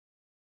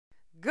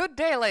Good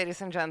day,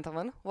 ladies and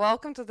gentlemen.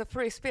 Welcome to the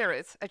Free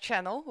Spirits, a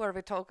channel where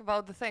we talk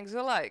about the things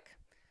we like.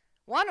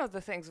 One of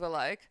the things we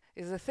like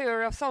is the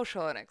theory of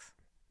Socionics.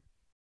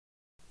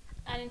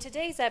 And in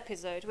today's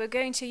episode, we're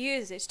going to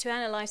use it to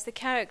analyze the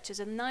characters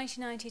of the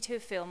 1992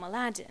 film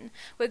Aladdin.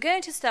 We're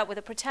going to start with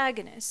the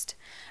protagonist.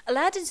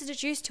 Aladdin's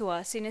introduced to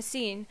us in a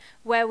scene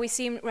where we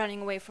see him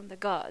running away from the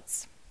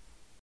guards.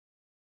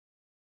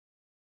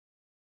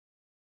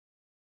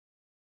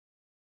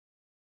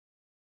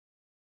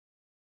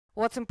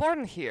 What's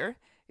important here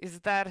is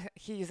that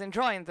he is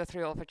enjoying the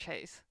thrill of a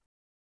chase,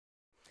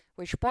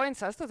 which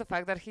points us to the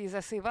fact that he is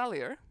a sea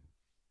valuer.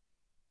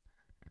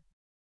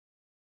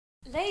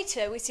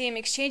 Later, we see him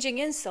exchanging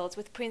insults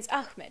with Prince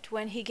Ahmed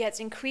when he gets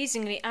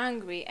increasingly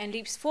angry and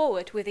leaps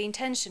forward with the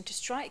intention to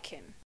strike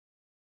him.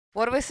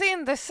 What we see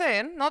in this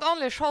scene not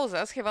only shows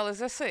us he values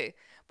the sea,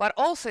 but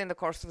also in the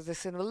course of this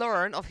scene we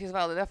learn of his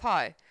value of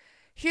high.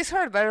 He is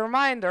hurt by a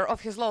reminder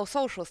of his low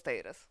social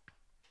status.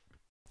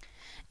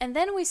 And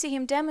then we see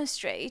him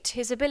demonstrate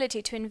his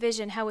ability to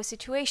envision how a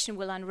situation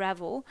will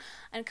unravel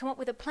and come up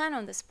with a plan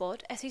on the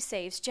spot as he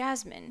saves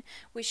Jasmine,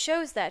 which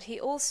shows that he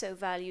also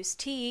values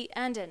TE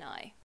and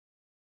NI.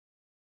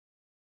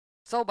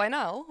 So by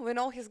now, we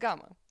know his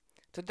gamma.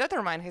 To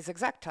determine his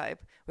exact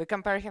type, we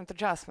compare him to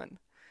Jasmine.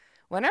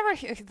 Whenever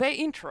they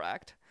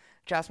interact,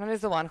 Jasmine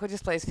is the one who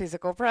displays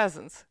physical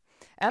presence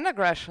and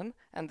aggression,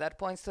 and that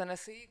points to an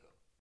SE ego.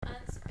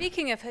 And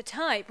speaking of her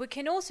type, we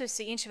can also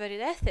see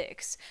introverted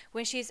ethics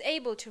when she is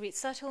able to read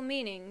subtle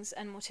meanings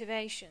and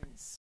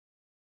motivations.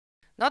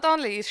 Not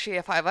only is she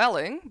FI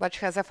valuing, but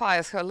she has FI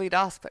as her lead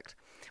aspect,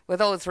 with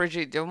all its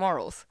rigidity of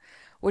morals,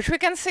 which we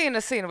can see in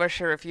a scene where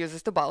she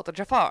refuses to bow to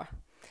Jafar.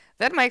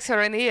 That makes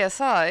her an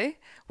ESI,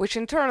 which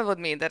in turn would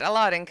mean that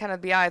Aladdin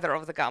cannot be either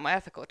of the gamma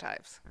ethical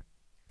types.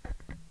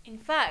 In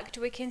fact,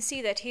 we can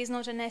see that he is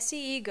not an SE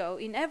ego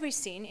in every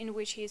scene in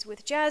which he is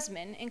with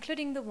Jasmine,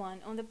 including the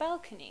one on the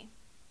balcony.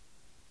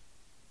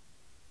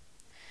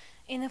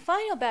 In the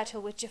final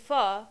battle with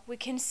Jafar, we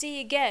can see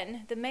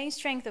again the main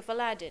strength of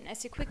Aladdin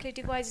as he quickly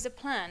devises a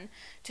plan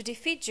to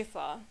defeat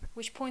Jafar,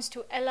 which points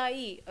to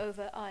LIE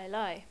over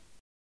ILI.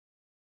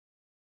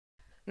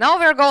 Now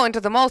we are going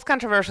to the most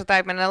controversial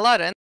type in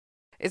Aladdin.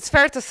 It's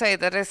fair to say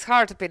that it's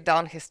hard to pin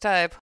down his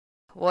type.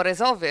 What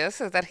is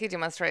obvious is that he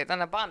demonstrates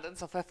an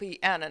abundance of FE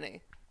and NE.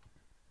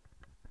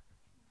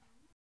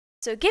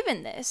 So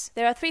given this,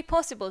 there are three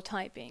possible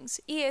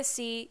typings: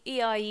 ESC,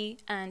 EIE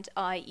and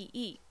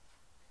IEE.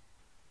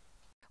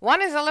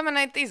 One is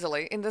eliminated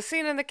easily in the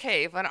scene in the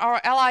cave when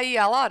our LIE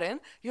Aladdin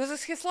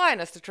uses his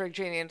lioness to trick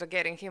Genie into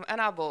getting him and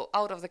Abu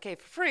out of the cave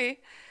for free.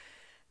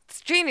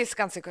 Genie's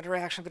consequent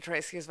reaction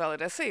betrays his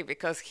valid SE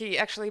because he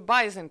actually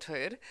buys into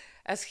it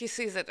as he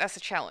sees it as a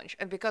challenge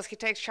and because he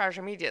takes charge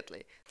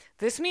immediately.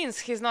 This means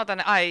he's not an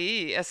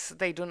IEE as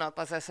they do not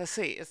possess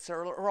SE, it's a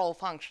role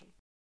function.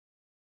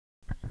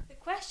 The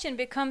question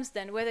becomes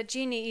then whether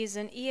Genie is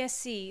an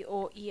ESC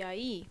or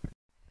EIE.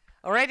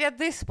 Already at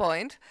this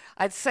point,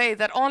 I'd say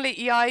that only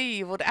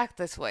EIE would act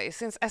this way,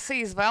 since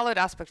SE is a valid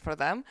aspect for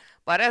them,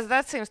 but as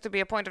that seems to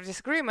be a point of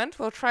disagreement,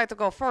 we'll try to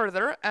go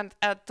further and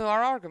add to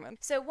our argument.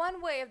 So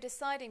one way of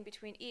deciding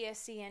between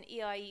ESC and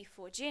EIE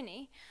for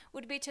Genie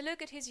would be to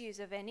look at his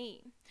use of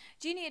NE.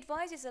 Genie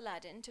advises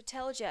Aladdin to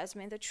tell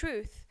Jasmine the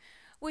truth,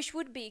 which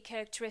would be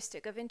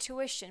characteristic of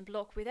intuition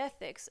blocked with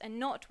ethics and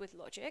not with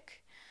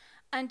logic.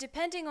 And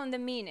depending on the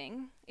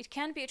meaning, it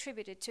can be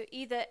attributed to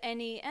either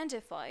NE and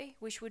FI,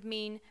 which would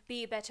mean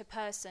be a better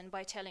person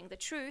by telling the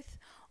truth,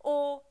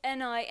 or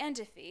NI and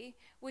FE,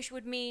 which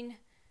would mean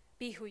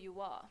be who you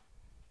are.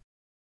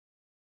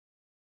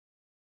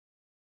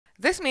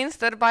 This means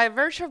that by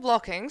virtue of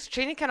blockings,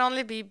 Genie can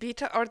only be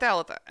beta or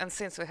delta, and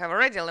since we have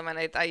already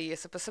eliminated IE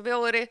as a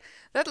possibility,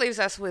 that leaves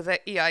us with the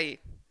EIE.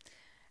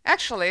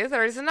 Actually,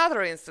 there is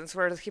another instance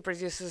where he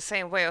produces the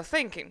same way of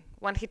thinking,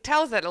 when he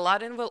tells that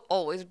Aladdin will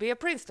always be a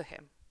prince to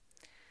him.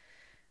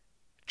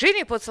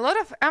 Genie puts a lot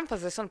of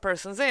emphasis on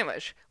person's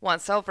image,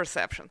 one's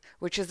self-perception,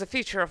 which is a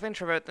feature of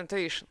introvert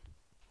intuition.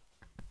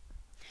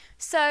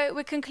 So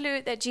we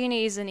conclude that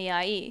Genie is an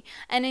EIE,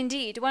 and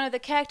indeed one of the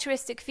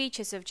characteristic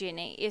features of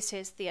Genie is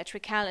his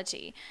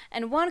theatricality,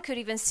 and one could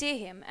even see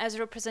him as a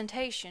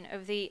representation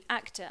of the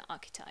actor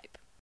archetype.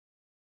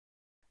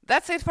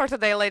 That's it for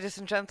today, ladies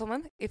and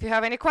gentlemen. If you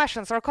have any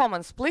questions or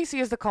comments, please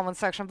use the comment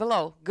section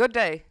below. Good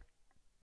day!